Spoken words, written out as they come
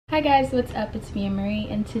Hi guys, what's up? It's me, Marie,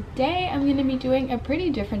 and today I'm going to be doing a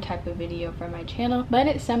pretty different type of video for my channel, but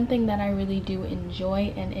it's something that I really do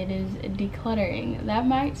enjoy, and it is decluttering. That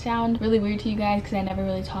might sound really weird to you guys because I never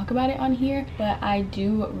really talk about it on here, but I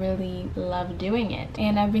do really love doing it,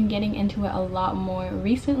 and I've been getting into it a lot more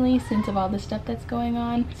recently since of all the stuff that's going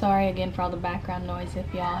on. Sorry again for all the background noise.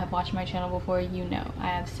 If y'all have watched my channel before, you know I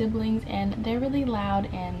have siblings and they're really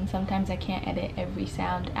loud, and sometimes I can't edit every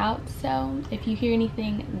sound out, so if you hear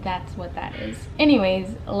anything, that's what that is. Anyways,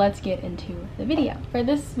 let's get into the video. For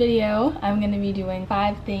this video, I'm going to be doing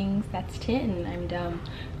 5 things, that's 10, I'm dumb,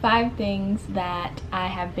 5 things that I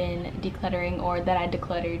have been decluttering, or that I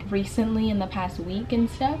decluttered recently in the past week and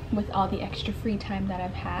stuff, with all the extra free time that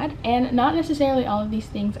I've had. And not necessarily all of these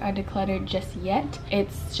things are decluttered just yet.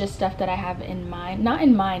 It's just stuff that I have in mind. Not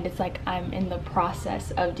in mind, it's like I'm in the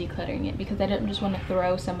process of decluttering it, because I don't just want to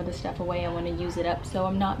throw some of the stuff away. I want to use it up, so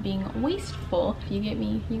I'm not being wasteful. You get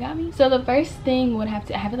me? You got me? So the first thing would have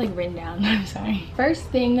to, I have it like written down, I'm sorry. First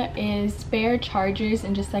thing is spare chargers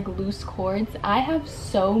and just like loose cords. I have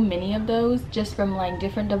so many of those just from like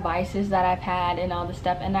different devices that I've had and all the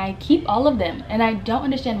stuff, and I keep all of them, and I don't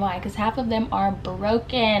understand why, because half of them are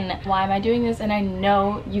broken. Why am I doing this? And I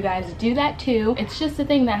know you guys do that too. It's just a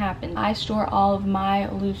thing that happens. I store all of my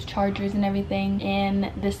loose chargers and everything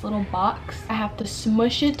in this little box. I have to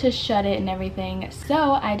smush it to shut it and everything,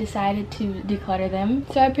 so I decided to declutter them.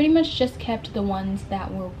 So I pretty much just kept the ones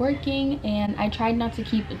that were working, and I tried not to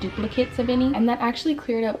keep duplicates of any, and that actually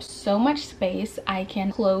cleared up so much space. I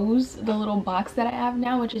can close the little box that I have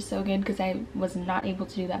now, which is so good because I was not able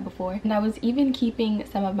to do that before. And I was even keeping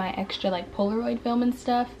some of my extra like Polaroid film and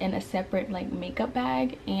stuff in a separate like makeup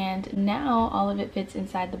bag, and now all of it fits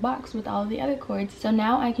inside the box with all of the other cords. So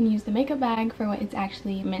now I can use the makeup bag for what it's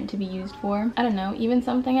actually meant to be used for. I don't know, even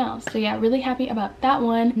something else. So yeah, really happy about that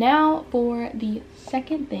one. Now for the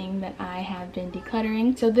second thing that I have been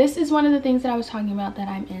decluttering. So this is one of the things that I was talking about that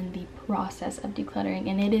I'm in the process of decluttering,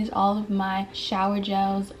 and it is all of my shower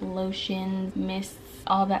gels, lotions, mists,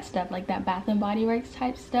 all that stuff, like that Bath and Body Works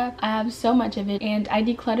type stuff. I have so much of it, and I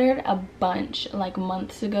decluttered a bunch like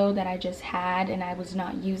months ago that I just had and I was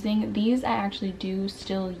not using. These I actually do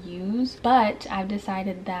still use, but I've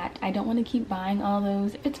decided that I don't want to keep buying all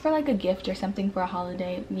those. If it's for like a gift or something for a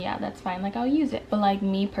holiday, yeah, that's fine, like I'll use it. But like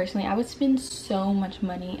me personally, I would spend so much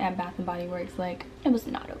money at Bath and Body Works, like it was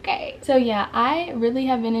not okay. So yeah, I really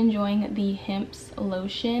have been enjoying the Hemp's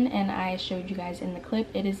lotion, and I showed you guys in the clip.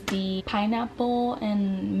 It is the pineapple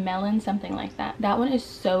and melon, something like that. That one is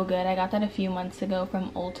so good. I got that a few months ago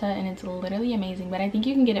from Ulta, and it's literally amazing, but I think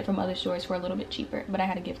you can get it from other stores for a little bit cheaper, but I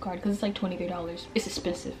had a gift card because it's like $23. It's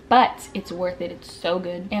expensive, but it's worth it. It's so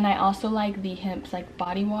good. And I also like the Hemp's like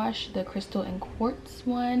body wash, the crystal and quartz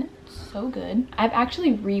one. So good. I've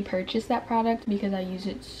actually repurchased that product because I use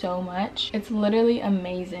it so much. It's literally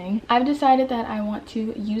amazing. I've decided that I want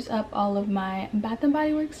to use up all of my Bath and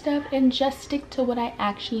Body Works stuff and just stick to what I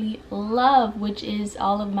actually love, which is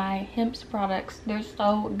all of my Hemp's products. They're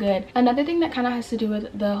so good. Another thing that kind of has to do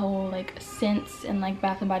with the whole like scents and like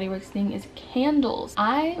Bath and Body Works thing is candles.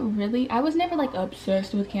 I was never like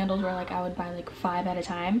obsessed with candles where like I would buy like 5 at a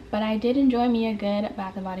time, but I did enjoy me a good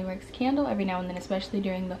Bath and Body Works candle every now and then, especially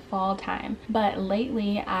during the fall time. But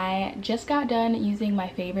lately I just got done using my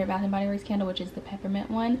favorite Bath and Body Works candle, which is the peppermint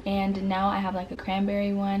one, and now I have like a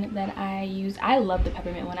cranberry one that I use. I love the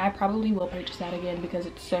peppermint one. I probably will purchase that again because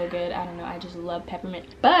it's so good. I don't know, I just love peppermint.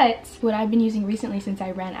 But what I've been using recently, since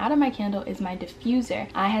I ran out of my candle, is my diffuser.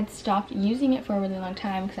 I had stopped using it for a really long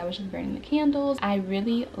time because I was just burning the candles. I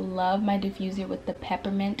really love my diffuser with the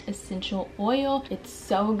peppermint essential oil. It's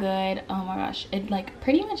so good. Oh my gosh, it like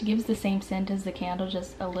pretty much gives the same scent as the candle,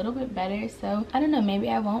 just a little bit better. So I don't know, maybe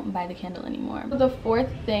I won't buy the candle anymore. The fourth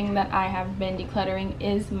thing that I have been decluttering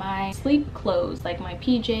is my sleep clothes, like my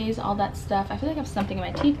PJs, all that stuff. I feel like I have something in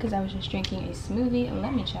my teeth because I was just drinking a smoothie.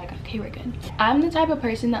 Let me check. Okay, we're good. I'm the type of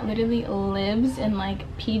person that literally lives in like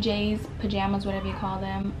PJs, pajamas, whatever you call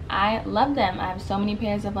them. I love them. I have so many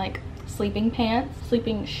pairs of like sleeping pants,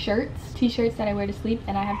 sleeping shirts, t-shirts that I wear to sleep,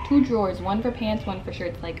 and I have 2 drawers, one for pants, one for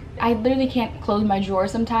shirts. Like I literally can't close my drawer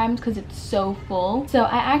sometimes because it's so full. So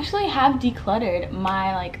I actually have decluttered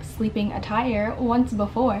my like sleeping attire once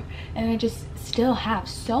before, and I just still have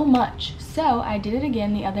so much. So I did it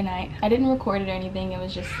again the other night. I didn't record it or anything, it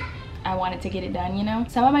was just I wanted to get it done, you know.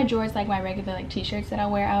 Some of my drawers, like my regular like t-shirts that I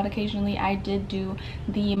wear out occasionally, I did do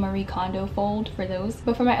the Marie Kondo fold for those,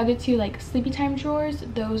 but for my other 2 like sleepy time drawers,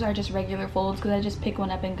 those are just regular folds because I just pick one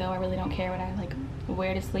up and go. I really don't care what I like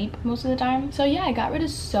wear to sleep most of the time. So yeah, I got rid of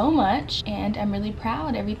so much and I'm really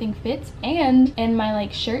proud. Everything fits. And in my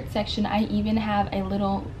like shirt section, I even have a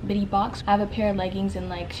little bitty box. I have a pair of leggings and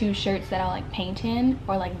like 2 shirts that I'll like paint in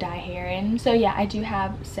or like dye hair in. So yeah, I do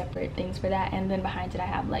have separate things for that. And then behind it I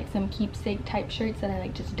have like some keepsake type shirts that I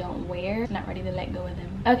like just don't wear. I'm not ready to let go of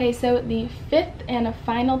them. Okay, so the 5th and a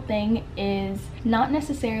final thing is not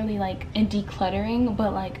necessarily like in decluttering,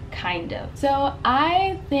 but like kind of. So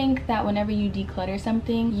I think that whenever you declutter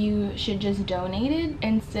something, you should just donate it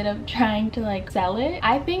instead of trying to like sell it.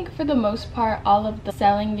 I think for the most part, all of the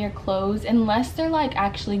selling your clothes, unless they're like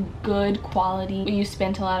actually good quality, you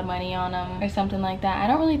spent a lot of money on them or something like that, I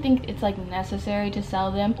don't really think it's like necessary to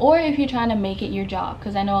sell them. Or if you're trying to make it your job,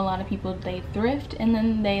 because I know a lot of people, they thrift and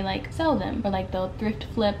then they like sell them, or like they'll thrift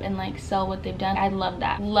flip and like sell what they've done. I love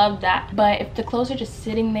that. But if the clothes are just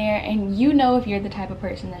sitting there, and you know, if you're the type of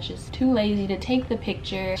person that's just too lazy to take the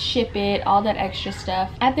picture, ship it, all that extra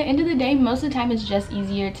stuff, at the end of the day, most of the time it's just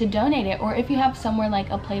easier to donate it. Or if you have somewhere like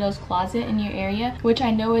a Plato's Closet in your area, which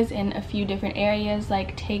I know is in a few different areas,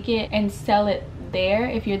 like take it and sell it there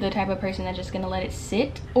if you're the type of person that's just gonna let it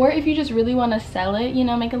sit. Or if you just really want to sell it, you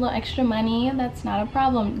know, make a little extra money, that's not a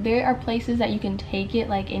problem. There are places that you can take it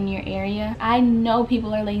like in your area. I know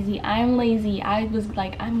people are lazy. I'm lazy. I was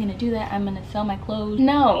like, I'm gonna do that, I'm gonna sell my clothes.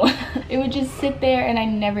 No. It would just sit there and I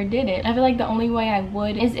never did it. I feel like the only way I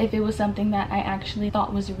would is if it was something that I actually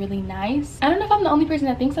thought was really nice. I don't know if I'm the only person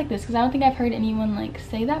that thinks like this, because I don't think I've heard anyone like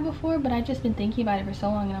say that before, but I've just been thinking about it for so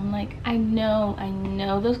long and I'm like, I know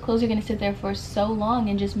those clothes are gonna sit there for so long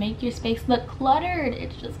and just make your space look cluttered.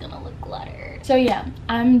 It's just gonna look cluttered. So yeah,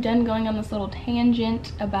 I'm done going on this little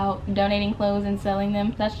tangent about donating clothes and selling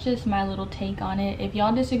them. That's just my little take on it. If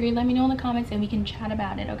y'all disagree, let me know in the comments and we can chat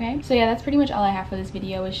about it, okay? So yeah, that's pretty much all I have for this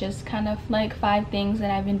video. It's just kind of like 5 things that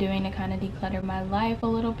I've been doing to kind of declutter my life a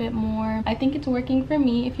little bit more. I think it's working for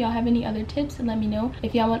me. If y'all have any other tips, let me know.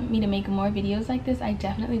 If y'all want me to make more videos like this, I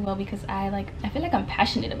definitely will, because I feel like I'm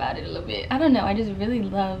passionate about it a little bit. I don't know, I just really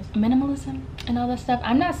love minimalism and all that stuff.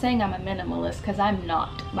 I'm not saying I'm a minimalist, because I'm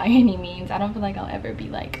not by any means. I don't feel like I'll ever be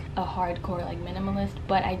like a hardcore like minimalist,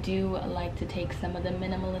 but I do like to take some of the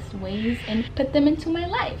minimalist ways and put them into my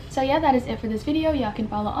life. So yeah, that is it for this video. Y'all can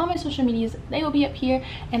follow all my social medias, they will be up here,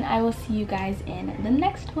 and I will see you guys in the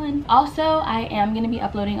next one. Also, I am going to be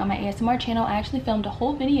uploading on my ASMR channel. I actually filmed a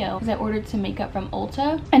whole video because I ordered some makeup from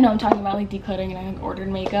Ulta. I know I'm talking about like decluttering and I like ordered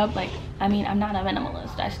makeup. Like, I mean, I'm not a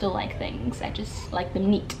minimalist. I still like things. I just like them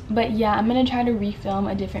neat. But yeah, I'm gonna try to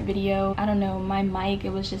refilm a different video. I don't know, my mic, it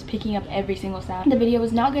was just picking up every single sound. The video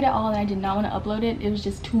was not good at all and I did not want to upload it. It was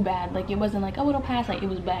just too bad. Like, it wasn't like, oh, it'll pass. Like, it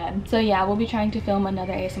was bad. So yeah, we'll be trying to film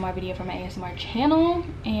another ASMR video for my ASMR channel.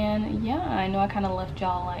 And yeah, I know I kind of left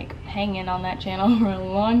y'all like hanging on that channel for a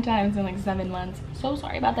long time. It's been like 7 months. So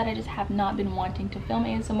sorry about that. I just have not been wanting to film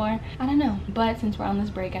ASMR. I don't know. But since we're on this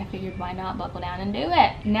break, I figured why not buckle down and do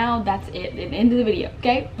it. Now that's it. The end of the video.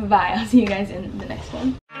 Okay, bye. I'll see you guys in the next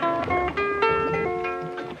one.